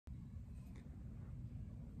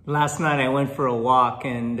Last night I went for a walk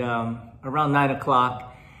and around 9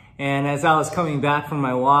 o'clock, and as I was coming back from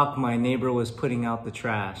my walk, my neighbor was putting out the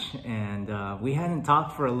trash, and we hadn't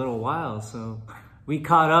talked for a little while, so we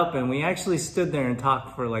caught up and we actually stood there and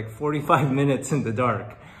talked for like 45 minutes in the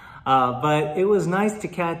dark. But it was nice to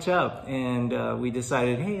catch up, and we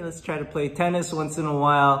decided, hey, let's try to play tennis once in a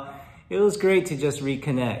while. It was great to just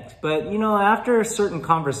reconnect. But you know, after certain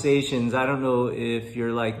conversations, I don't know if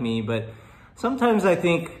you're like me, but sometimes I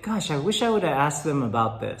think, gosh, I wish I would have asked them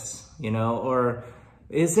about this, you know, or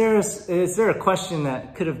is there a question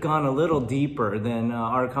that could have gone a little deeper than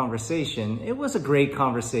our conversation? It was a great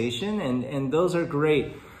conversation, and those are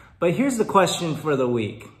great. But here's the question for the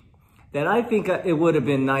week that I think it would have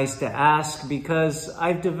been nice to ask, because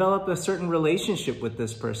I've developed a certain relationship with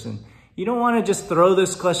this person. You don't want to just throw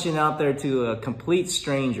this question out there to a complete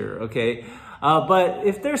stranger, okay? But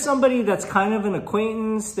if there's somebody that's kind of an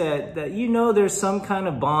acquaintance that you know there's some kind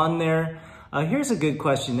of bond there, here's a good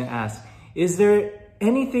question to ask. Is there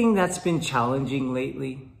anything that's been challenging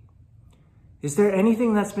lately? Is there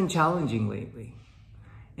anything that's been challenging lately?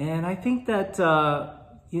 And I think that,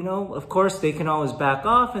 you know, of course they can always back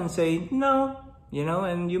off and say no, you know,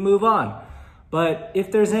 and you move on. But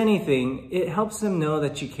if there's anything, it helps them know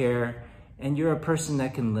that you care and you're a person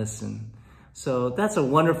that can listen. So that's a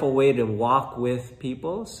wonderful way to walk with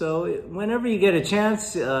people. So whenever you get a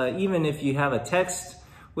chance, even if you have a text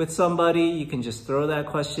with somebody, you can just throw that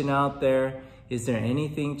question out there. Is there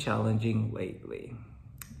anything challenging lately?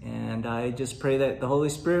 And I just pray that the Holy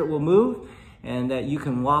Spirit will move and that you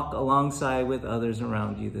can walk alongside with others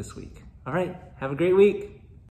around you this week. All right, have a great week.